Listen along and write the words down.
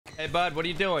Hey, bud, what are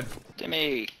you doing?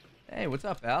 Timmy. Hey, what's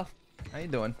up, Al? How you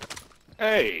doing?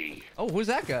 Hey. Oh, who's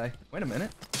that guy? Wait a minute.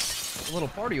 A little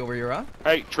party over here, huh?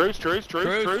 Hey, truce,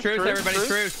 Everybody,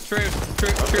 truce.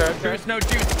 Okay. Truce, no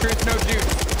juice.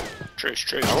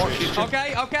 Truce. I want you to...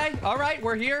 Okay, all right,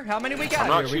 we're here. How many we got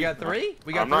not here? We got shooting. 3?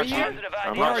 We got I'm not 3 here?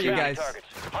 shooting. Where are you guys?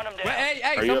 Wait,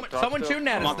 hey, Are you up top someone's still? shooting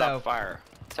at I'm us, on top though. of fire.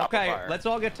 Top Okay, of fire. let's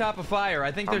all get top of fire.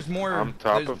 I think there's more. I'm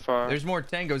top of fire. There's more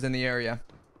tangos in the area.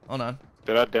 Hold on.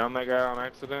 Did I down that guy on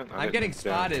accident? I'm getting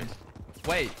spotted.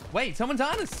 Wait, someone's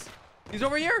on us. He's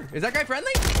over here. Is that guy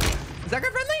friendly?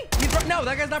 No,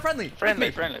 that guy's not friendly.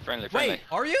 Friendly. Wait,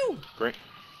 are you? Great.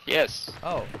 Yes.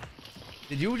 Oh.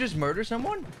 Did you just murder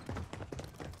someone?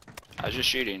 I was just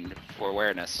shooting for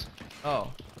awareness.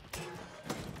 Oh.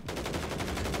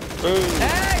 Boom.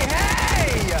 Hey!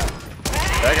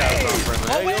 That guy's not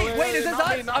friendly. Oh, wait, is this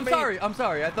not us? me, not I'm me.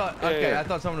 sorry. I thought, Yeah. I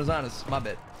thought someone was on us. My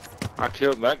bad. I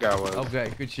killed that guy was.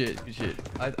 Okay, good shit.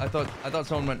 I thought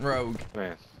someone went rogue.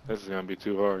 Man, this is gonna be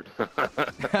too hard.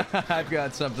 I've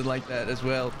got something like that as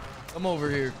well. Come over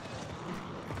here.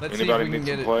 Let's Anybody see if we can need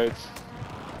get some it. plates?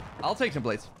 I'll take some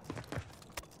plates.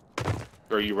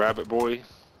 Are you rabbit boy?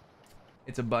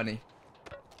 It's a bunny.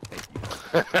 Thank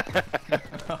you.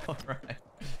 All right.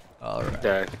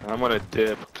 Okay, I'm gonna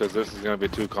dip because this is gonna be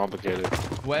too complicated.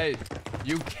 Wait,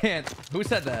 you can't. Who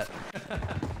said that?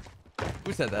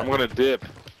 Who said that? I'm gonna dip.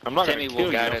 I'm not Timmy gonna kill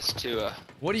will guide you. us to a.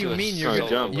 What do you to a mean you're you're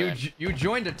gonna gonna, jump? you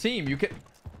joined a team? You can.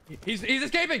 He's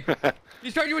escaping.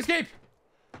 He's trying to escape.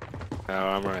 No,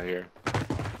 I'm right here.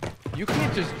 You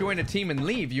can't just join a team and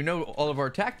leave. You know all of our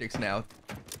tactics now.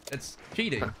 That's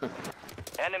cheating.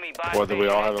 Enemy Well, do we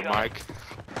all have a mic?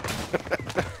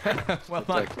 Well,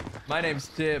 my name's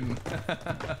Tim.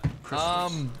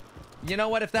 You know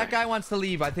what? If that guy wants to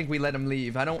leave, I think we let him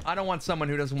leave. I don't want someone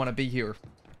who doesn't want to be here.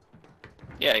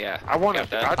 Yeah. I want Got to.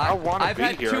 that. I want to I've be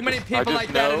had here. too many people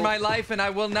like that in my life, and I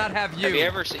will not have you. Have you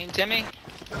ever seen Timmy?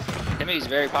 Timmy's a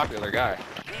very popular guy.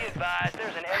 Be advised,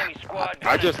 there's an enemy squad.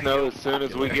 I just know as soon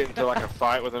as we get into like a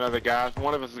fight with another guy,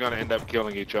 one of us is gonna end up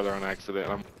killing each other on accident.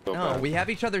 I'm so No, bad. we have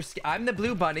each other's. I'm the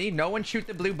blue bunny. No one shoot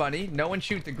the blue bunny. No one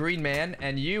shoot the green man.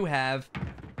 And you have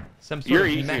some sort You're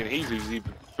of easy and he's easy,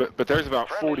 but there's about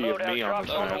 40 of me on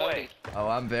this loadout map. away. Oh,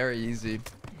 I'm very easy.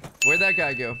 Where'd that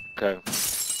guy go? Okay,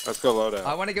 let's go load I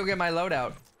out. want to go get my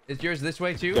loadout. Is yours this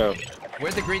way too? Go.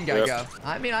 Where'd the green guy Yep. go?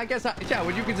 I mean, I guess. Yeah,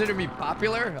 would you consider me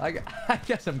popular? I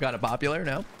guess I'm kind of popular.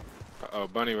 No. Oh,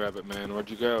 bunny rabbit man, where'd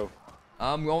you go?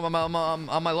 I'm going on my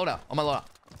loadout. On my loadout.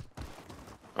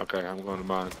 Okay, I'm going to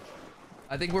mine.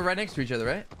 I think we're right next to each other,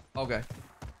 right? Okay.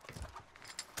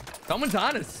 Someone's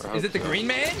on us. Is it the green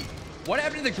man? What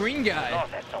happened to the green guy? Oh,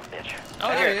 that son of a bitch. Oh,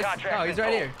 there he here. is. Oh, he's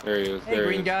right here. There he is. Hey, there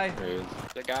green he is. guy. There he is.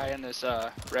 The guy in this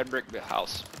red brick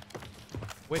house.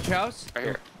 Which house? Right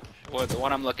here. Well, the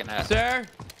one I'm looking at. Sir,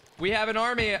 we have an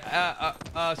army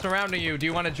surrounding you. Do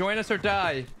you want to join us or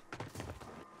die?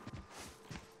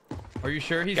 Are you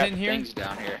sure he's Got in here? things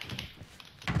down here.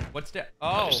 What's that?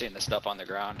 I'm Oh. just seeing the stuff on the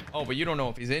ground. Oh, but you don't know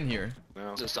if he's in here.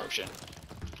 No. It's assumption.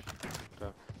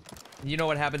 You know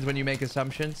what happens when you make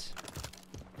assumptions?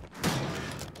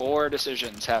 Poor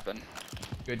decisions happen.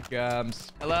 Good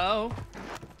gums. Hello?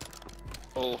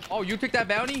 Oh, Oh, you took that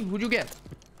bounty? Who'd you get?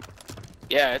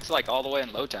 yeah, it's like all the way in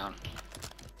Lowtown.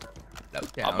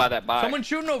 I'll buy that buy. Someone's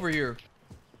shooting over here.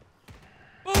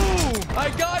 Boom!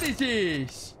 I got his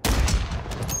ace.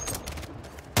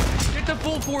 Get the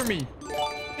full for me.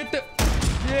 Get the...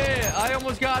 Yeah, I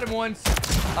almost got him once.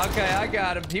 Okay, I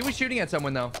got him. He was shooting at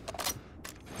someone, though.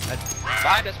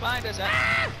 Find us.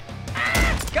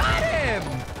 Got him!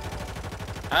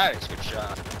 Nice, good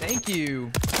shot. Thank you.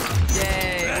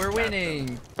 Yay, we're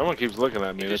winning. Someone keeps looking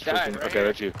at me. You That's just died, freaking... right? Okay,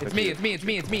 that's you. It's That's me, you.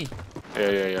 it's me.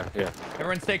 Yeah.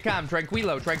 Everyone stay calm.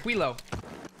 Tranquilo.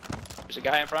 There's a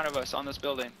guy in front of us on this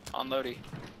building, on Lodi.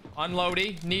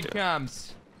 Unloady. Need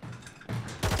comms.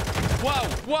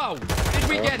 Whoa. Did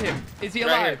we get him? Is he Right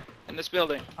alive? here, in this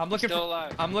building. I'm looking Still for...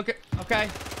 alive. I'm looking... Okay.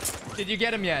 Did you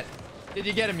get him yet?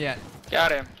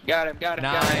 Got him.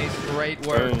 Nice. Great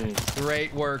work. Boom.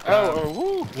 Great work.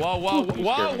 Woo.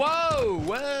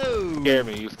 Whoa. You scared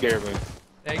me. You scared me.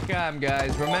 Stay calm,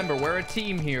 guys. Remember, we're a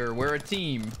team here. We're a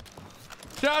team.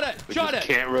 Shot it. We just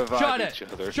can't revive each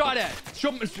other. Shot it.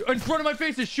 In front of my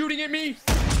face is shooting at me.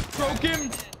 Broke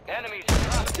him. Enemies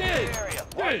across the Dude. area.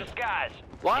 Watch the skies.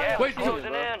 Why? Yeah, Wait,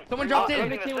 closing in. Someone dropped Let in.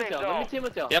 me team with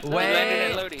y'all. Yep, we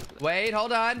landed in Lodi. Wait,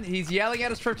 hold on. He's yelling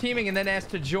at us for teaming and then asked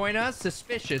to join us.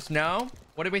 Suspicious, no?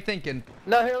 What are we thinking?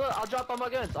 No, here, look. I'll drop all my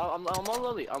guns. I'm on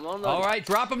Lodi. All right,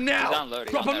 drop him He's now. on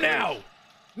Lodi. Drop He's him on now. Lodi.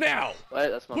 Now. Wait,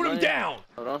 that's my Put him money. down.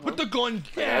 Hold on. Put the gun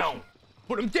down.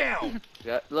 Put him down.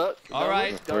 Yeah, look. All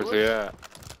right. Go Where's he at?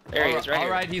 There he is, right All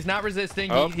here. right, he's not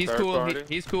resisting. Oh, He's third cool. party.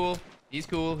 He's cool. He's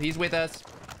cool. He's with us.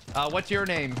 What's your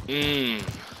name?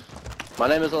 My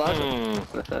name is Elijah.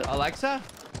 Alexa?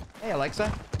 Hey,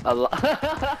 Alexa. No.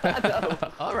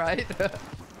 All right.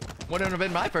 Wouldn't have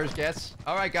been my first guess.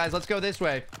 All right, guys, let's go this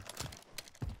way.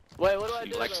 Wait, what do I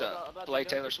do? Alexa, about play the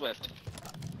Taylor gun? Swift.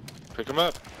 Pick him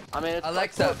up. I mean, it's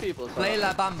Alexa, like 4 people. So. play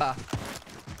La Bamba.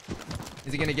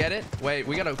 Is he gonna get it? Wait,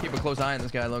 we gotta keep a close eye on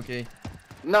this guy, low-key.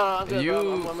 No, I'm good. You-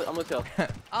 Bro. I'm with you.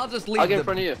 I'll just lead I'll get the in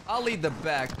front of you. I'll lead the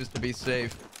back just to be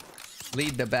safe.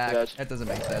 Lead the back. Gotcha. That doesn't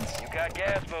make sense. You got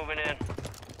gas moving in.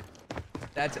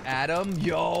 That's Adam.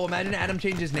 Yo, imagine Adam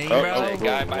changed his name, Oh, bro. oh, That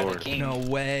guy by the Lord. king. No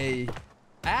way.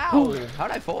 Ow!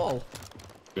 How'd I fall?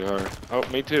 Yeah. Oh,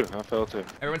 me too. I fell too.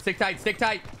 Everyone stick tight, stick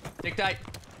tight, stick tight,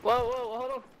 Whoa,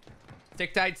 hold on.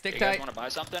 stick tight, stick You guys tight. want to buy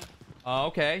something? Oh,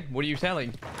 okay. What are you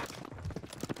selling?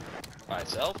 By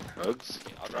itself? Drugs.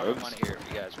 I'll drop my money here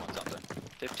if you guys want something.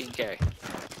 15K.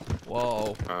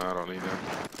 Whoa. I don't need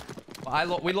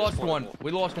that. We lost one.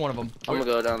 We lost one of them. I'm gonna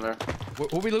go down there.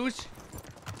 Who we lose?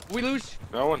 Who we lose?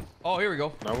 No one. Oh, here we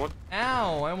go. No one.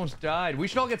 Ow, I almost died. We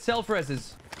should all get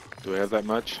self-reses. Do we have that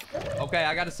much? Okay,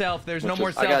 I got a self. There's no Which more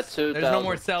is- I got selves. 2,000. There's no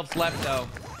more selves left, though.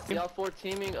 Y'all 4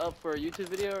 teaming up for a YouTube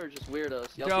video or just weirdos? Y'all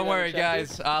see that Don't in worry, the chat,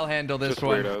 guys. I'll handle this Just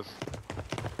one. weirdos.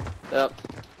 dude? Yep.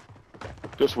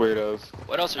 Just weirdos.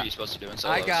 What else are you supposed to do in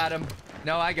solos? I got him.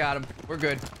 No, I got him. We're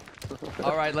good.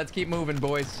 All right, let's keep moving,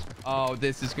 boys. Oh,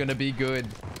 this is gonna be good.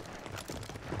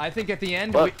 I think at the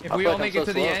end, What? if I we feel all like make I'm it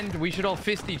to so the slow. end, we should all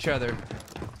fist each other.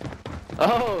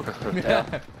 Oh.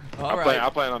 Yeah. All I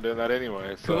right. plan on doing that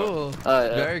anyway. So. Cool. Oh,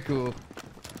 yeah. Very cool.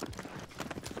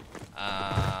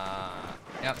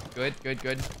 Yep. Good.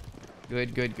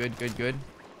 Good.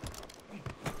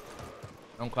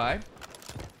 Okay.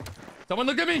 Someone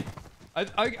look at me.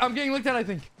 I'm getting looked at, I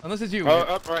think. Unless it's you. Oh,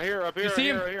 up right here, up here. You see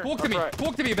him? Right here. Talk to me. Right.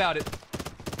 Talk to me about it.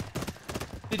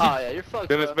 Did you? Oh, yeah, you're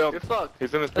fucked, He's in this bro. building. You're fucked.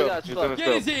 He's in this Look building. at He's that in this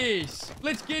Get his building. ace.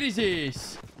 Let's get his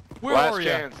ace. Where Last are you?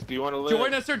 chance. Do you want to live?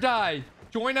 Join us or die.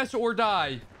 Join us or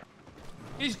die.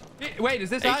 Wait, is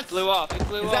this H us? flew off. He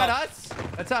flew Is off. that us?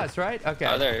 That's us, right? Okay.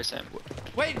 Oh, there he is. Him.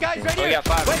 Wait, guys, right Oh, here. we got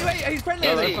 5. Wait, he's friendly.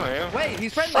 No, is that's he? not him. Wait,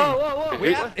 he's friendly. Oh, whoa.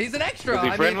 Is- He's an extra. Is he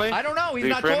I friendly? mean, I don't know. He's Is he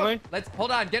not friendly? Let's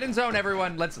hold on. Get in zone,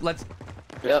 everyone. Let's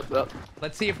Yep.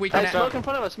 let's see if we Hey, can. smoke in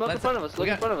front of us. Smoke in Let's- front of us. we Look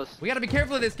in got- front of us. We gotta be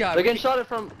careful of this guy. They're getting shot at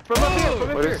from up here. From What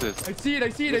up is here. this? I see it.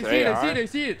 This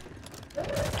AR?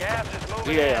 Gas is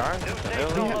moving DAR? in. New What the safe hell?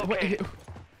 zone Yeah, located.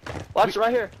 Watch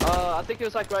right here. I think it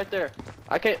was like right there.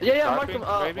 I can't. Yeah, mark Sharpie,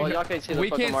 him. maybe? Well, y'all can't see the We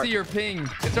fucking can't mark. see your ping.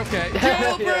 It's okay.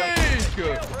 Yeah. Jailbreak!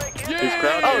 He's He's Yeah!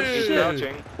 crouching. Oh, He's shit.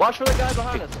 crouching. Watch for the guy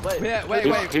behind us. Wait. Yeah,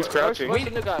 wait. He's crouching. Where's the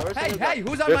new guy? Where's the Hey, new guy?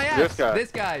 who's on my ass?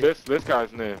 This guy. This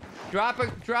guy's new. Drop a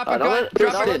Don't gun. let,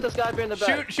 Drop don't a let this guy be in the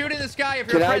back. shoot in the sky if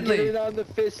you're Can I friendly. get in on the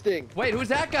fisting? Wait, who's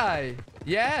that guy?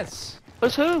 Yes.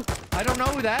 Who's who? I don't know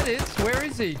who that is. Where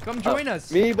is he? Come join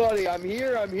us. Me, buddy. I'm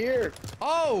here.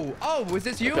 Oh, was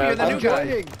this you? Okay, You're the I'm new guy.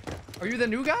 joining. Are you the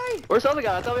new guy? Where's the other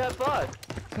guy? I thought we had 5.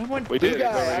 Someone. We New did.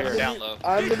 guy. Right I'm here. the Down new- low.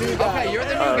 I'm the new guy. Okay, you're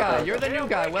the new Oh, guy. okay. You're the new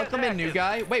guy. Jailbreak Welcome in, new active.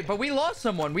 guy. Wait, but we lost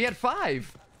someone. We had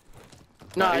 5.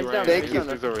 No, He he's ran. down there. Thank He's you. down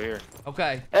there. He's over here.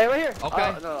 Okay. Hey, right here.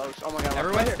 Okay. No. Oh my god.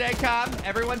 Everyone right here. stay calm.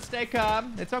 Everyone stay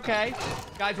calm. It's okay.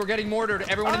 Guys, we're getting mortared.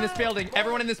 Everyone in this building.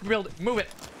 Everyone in this building. Move it.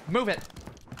 Move it.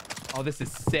 Oh, this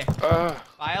is sick.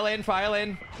 File in. File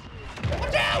in.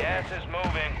 Watch out! Gas is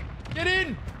moving. Get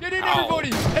in. Get in, Ow. everybody.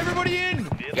 Everybody in.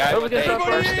 Guys, Over there, hey,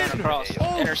 everybody first in. down across.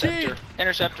 Oh, Interceptor. shit.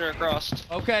 Interceptor across.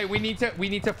 Okay, we need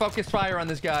to focus fire on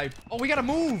this guy. Oh, we gotta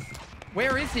move.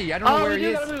 Where is he? I don't know Oh, where we he do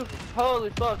is. gotta move. Holy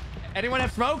fuck. Anyone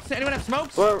have smokes? Anyone have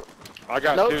smokes? We're, I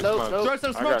got Nope, 2 nope, smokes. nope. Throw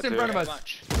some I smokes got in two. front of us.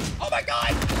 Much. Oh my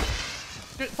god!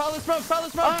 Follow the smoke. Follow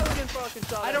the smoke. oh, we're getting fucking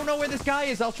shot. I don't know where this guy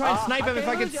is. I'll try and snipe him if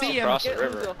I can lose see y'all. him. Cross the Can't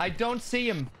lose river. y'all. I don't see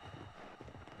him.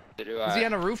 Do Is he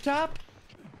on a rooftop?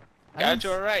 I Got don't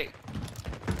to our right.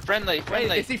 Friendly. Wait,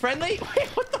 Friendly. is he friendly? Wait,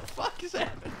 what the fuck is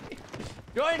happening?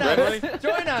 Join Friendly? us!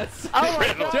 Join us! Oh my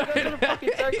god, Join that's in a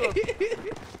fucking circle.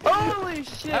 Holy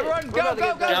shit. Everyone, We're go, about to go,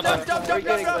 get go, bad. jump, jump, We're jump,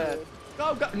 getting jump. bad.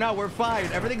 Go, go. No, we're fine.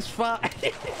 Everything's fine.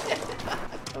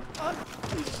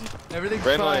 Everything's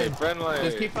Friendly. fine. Friendly.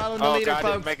 Just keep following the Oh, leader, God,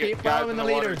 didn't folks. make it. Keep Guys following in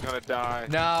the water's leader. gonna die.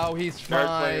 No, he's Nerd player's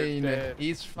fine. dead.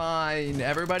 He's fine.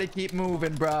 Everybody keep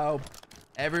moving, bro.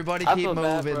 Everybody I keep feel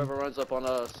bad moving. whoever runs up on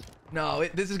us. No,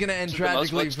 this is gonna end This is the most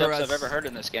tragically for footsteps us. I've ever heard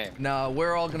in this game. No,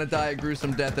 we're all gonna die a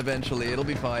gruesome death eventually. It'll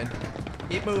be fine.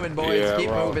 Keep moving, boys. Yeah, keep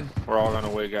we're moving. We're all gonna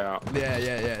wig out. Yeah.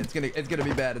 It's gonna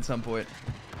be bad at some point.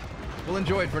 We'll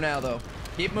enjoy it for now, though.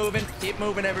 Keep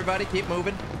moving, everybody. Keep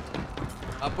moving.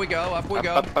 Up we go. Up we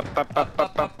go.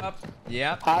 Up.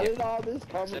 Yep. How did all this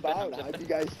come about? How did you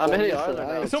guys? I'm form hitting this island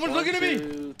around? now. Someone's looking at me.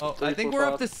 2, Oh, 3, I think 4, we're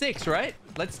up to 5. 6, right?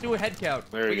 Let's do a head count.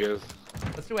 There he is.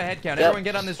 Let's do a head count. Everyone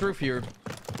get on this roof here.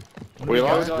 We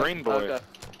lost go. Green Boy. Okay.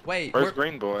 Wait, Where's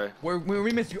Green Boy?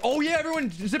 we missed you. Oh yeah,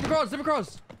 everyone, zip across, zip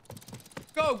across.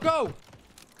 Go.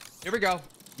 Here we go.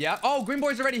 Yeah. Oh, Green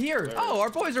Boy's already here. There. Oh, our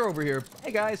boys are over here.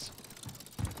 Hey guys.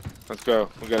 Let's go.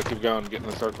 We gotta keep going. Get in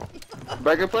the circle.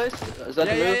 Burger place? Is that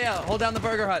the move? Yeah. Hold down the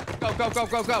burger hut. Go.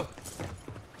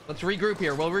 Let's regroup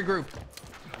here. We'll regroup.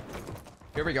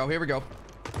 Here we go.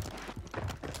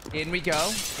 In we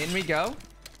go.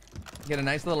 Get a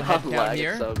nice little head I'm count lagging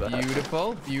here. so bad.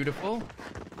 Beautiful.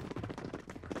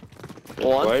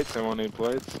 One. Plates? Anyone need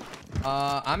plates?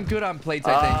 I'm good on plates,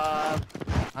 I think.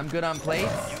 I'm good on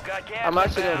plates. You got gas. I'm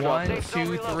actually gonna inbound. drop 1, Safe zone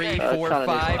 2, 3, relocated. 4, kinda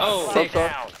 5, Oh. 6. Sorry.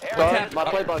 happening? My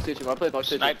play box teaching.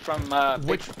 Snipe from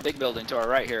Which- big building to our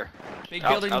right here. Big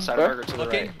Out- building. outside Where? burger to the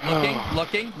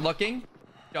Looking.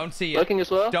 Don't see it. Looking as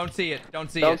well. Don't see it.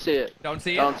 Don't see it. Don't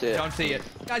see Don't see it.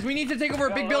 Guys, we need to take over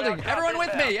a big Go, building. go, Everyone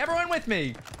copy with me. Everyone with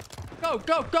me. Go.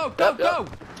 Yep.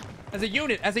 As a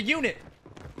unit.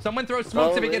 Someone throw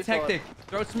smokes if it gets Holy hectic.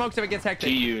 Throw smokes if it gets hectic.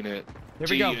 G-Unit. Here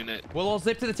we go. G-Unit. We'll all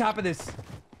zip to the top of this.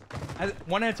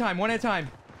 One at a time.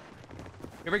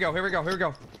 Here we go.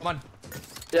 Come on.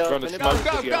 Yeah. Going to minute- smoke.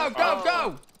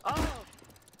 Go. Oh.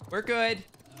 We're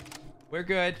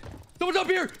good. Someone's up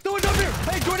here.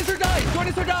 Hey, join us or die. Join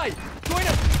us or die.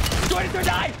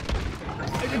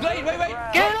 Wait.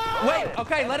 Get up! Wait.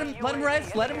 Okay, let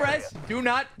him res. Do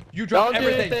not. You drop Don't do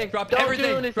everything. anything. Drop Don't do everything.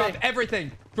 anything. Drop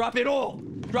everything. Drop it all.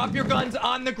 Drop your guns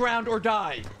on the ground or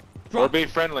die. Or be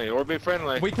friendly.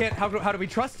 We can't. How do we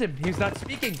trust him? He's not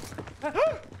speaking. No.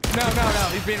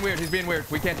 He's being weird.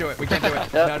 We can't do it. Yeah, No.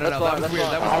 that's That fine, was that's weird.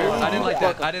 fine. That was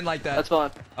weird. I didn't like that. That's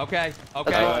fine. Okay.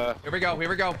 fine. Here we go. Where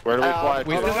do we fly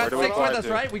We to? still Where got do we 6 fly with us,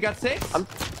 to? right? We got 6.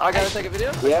 I gotta take a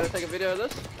video. Yeah. Gotta take a video of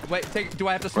this. Wait, do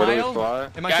I have to Where do we smile? fly?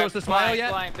 Am I Guys, supposed to smile flying, yet?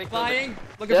 flying, big Flying.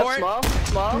 Looking Yep. for it.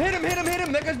 Small. Hit him.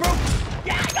 That guy's broke.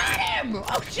 Yeah, I got him.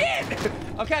 Oh shit.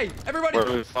 Okay, everybody, Where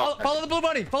do we fly? follow the blue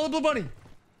bunny.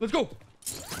 Let's go.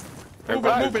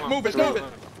 Everybody, Move it.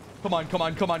 Come on.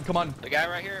 The guy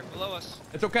right here below us.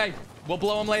 It's okay. We'll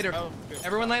blow him later. Oh, good.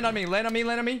 Everyone land on me.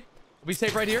 We'll be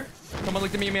safe right here. Someone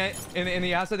looked at me in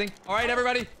the ass, I think. All right,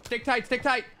 everybody. Stick tight.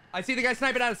 I see the guy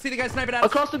sniping at us.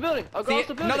 Across the building.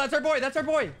 No, that's our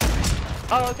boy.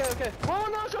 Oh, okay. Oh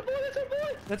no, it's our boy.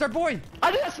 That's our boy.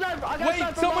 I got sniped. Wait,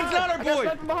 someone's not our boy.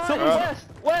 Someone's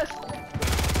west.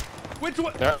 Which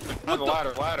one? Yeah, What on the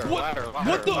ladder,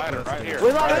 What the- ladder, right here.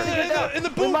 We might have to get down. In the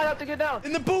We booth. might have to get down.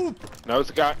 In the booth. No,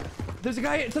 it's a guy. There's a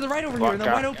guy to the right over here in the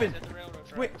Guy. wide open. Hit the railroad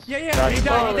tracks. Wait, yeah. He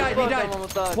Guy. died. I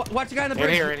almost died. Watch the guy on the In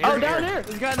bridge. here. Oh, down here.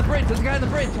 There's a guy on the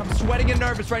bridge. I'm sweating and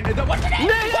nervous right now. What's your name?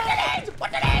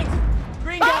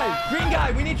 Green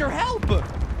guy. We need your help.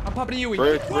 I'm popping a Yui.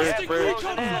 Bridge. There's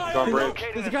Don't bridge.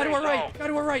 a guy to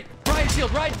our right. Riot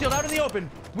shield out in the open.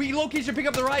 We low-key should pick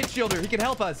up the riot shielder. He can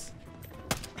help us.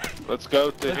 Let's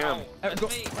go to him. That's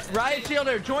me. Riot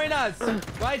shielder, join us.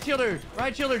 Riot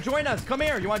shielder, join us. Come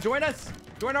here. You want to join us?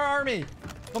 Join our army.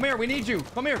 Come here. We need you.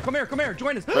 Come here.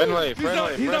 Join us. Friendly, He's not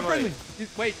friendly. friendly.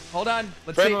 Wait, hold on.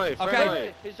 Let's Friendly, see. Okay.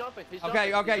 friendly. He's jumping.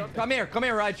 Okay. Come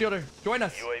here, Riot shielder. Join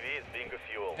us. UAV is being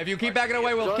refueled. If you keep backing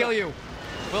away, we'll kill you.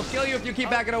 We'll kill you if you keep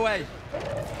backing away.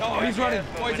 Oh, he's running.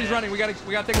 Boys, he's running. We gotta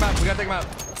take him out.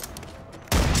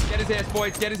 Get his ass,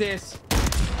 boys. Get his ass.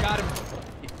 Got him.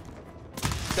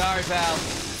 Sorry, pal.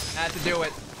 Had to do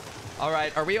it. All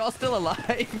right. Are we all still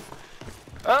alive?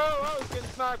 Oh, getting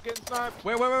sniped.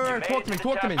 Where? Talk to me. Our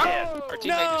teammate just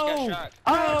got shot.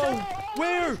 No!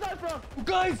 Where?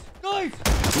 Guys! No,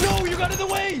 you got in the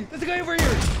way! There's a guy over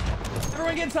here!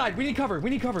 Everyone get inside. We need cover.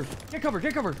 Get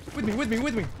cover.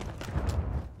 With me.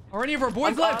 Are any of our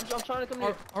boys left? I'm trying to come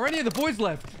here. Are any of the boys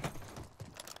left?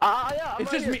 Yeah, I'm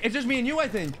It's right just here. me. It's just me and you, I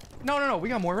think. No. We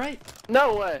got more, right?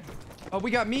 No way.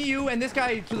 We got me, you, and this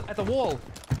guy at the wall.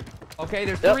 Okay,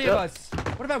 there's Yep, 3 yep. of us.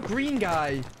 What about green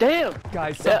guy? Damn.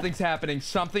 Guys, something's happening.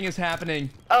 Something is happening.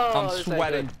 Oh, I'm this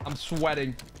ain't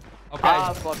sweating. Okay.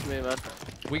 Ah, fuck me, man.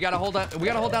 We gotta hold down a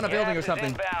building or Gas is something.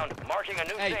 inbound, marking a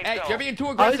new safe Hey, zone. you're being too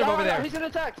aggressive over there. He's gonna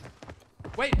attack.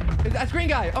 Wait, that's green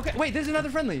guy. Okay, wait, this is another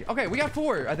friendly. Okay, we got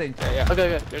 4, I think. Yeah.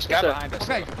 Okay. There's a guy behind us.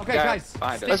 Okay, though. okay, Guy guys.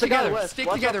 behind Stick us. There's a guy together. west. Stick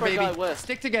Watch together, out for a baby. guy west.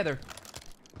 Stick together.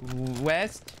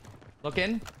 West. Look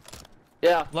in.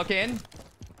 Yeah. Look in.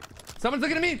 Someone's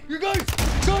looking at me. You guys,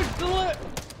 to the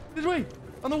left. This way.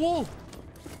 On the wall.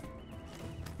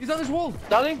 He's on this wall.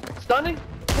 Stunning.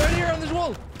 Right here on this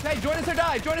wall. Hey, join us or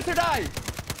die.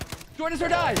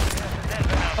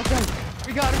 Okay,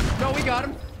 we got him. No, we got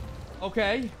him.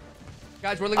 Okay.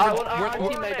 Guys, we're looking for... Our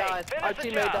teammate died. Our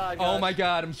teammate died, guys. Oh my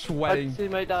god, I'm sweating. Our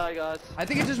teammate died, guys. I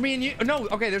think it's just me and you. No,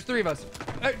 okay, there's 3 of us.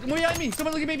 Behind me.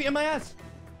 Someone look at me in my ass.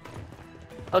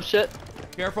 Oh shit.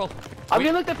 Careful. I'm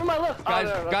being looked at from my left.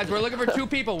 Guys, we're looking for 2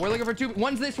 people. We're looking for 2.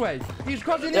 One's this way. He's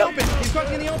crossing in the open. He's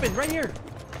crossing in the open right here.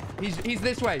 He's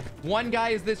this way. One guy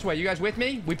is this way. You guys with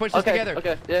me? We push this together.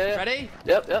 Okay. Yeah. Ready?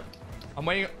 Yep. I'm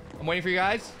waiting for you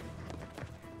guys.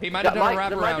 He might have done a wraparound.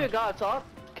 There might be a guy on top.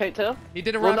 Can't tell. He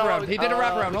did a wraparound. He did a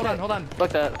wraparound. Hold on.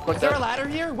 Look that. Is there a ladder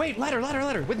here? Wait, ladder.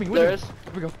 With me. There is.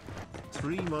 Here we go.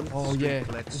 3 months. Oh yeah.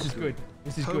 Let's This is good.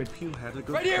 This is Hope good. you had a good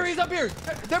Right here. He's up here.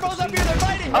 They're both up here. They're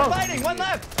fighting. Oh. They're fighting. One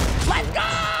left. Let's go.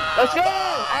 Let's go.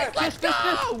 Alright, let's go.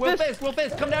 Will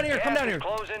Fist. Come down here. Come down here.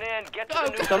 Closing in. Get to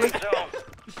the new Coming. safe zone.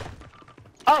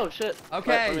 Oh shit.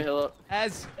 Okay. Right, let me heal up.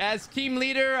 As team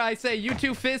leader, I say you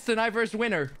 2 fists and I versus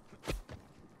winner.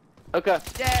 Okay.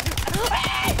 Yeah.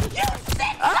 Hey, you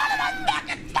sick son of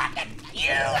a fucking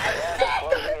you!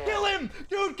 Kill him,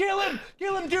 dude! Kill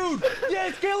him, dude!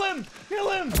 Yes, kill him!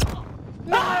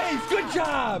 Nice! Good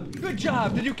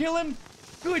job! Did you kill him?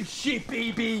 Good shit,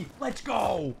 baby. Let's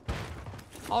go.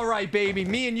 All right, baby.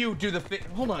 Me and you do the fit.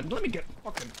 Hold on. Let me get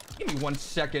fucking. Give me 1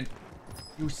 second.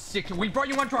 You sick. We brought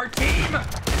you onto our team.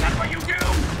 That's what you do.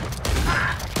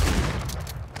 Ah!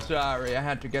 Sorry, I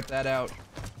had to get that out.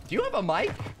 Do you have a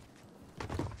mic?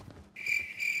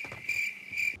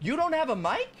 You don't have a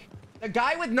mic? The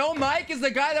guy with no mic is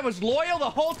the guy that was loyal the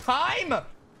whole time?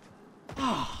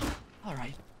 Oh, all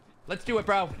right. Let's do it,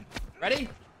 bro. Ready?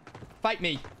 Fight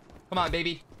me. Come on,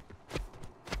 baby.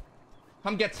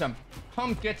 Come get some.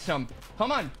 Come get some.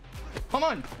 Come on. Come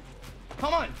on.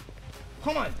 Come on.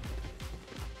 Come on.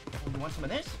 You want some of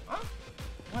this? Huh?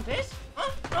 You want this?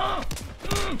 Huh?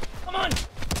 Come on.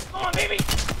 Come on, baby.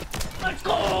 Let's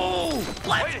go.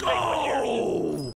 Let's go.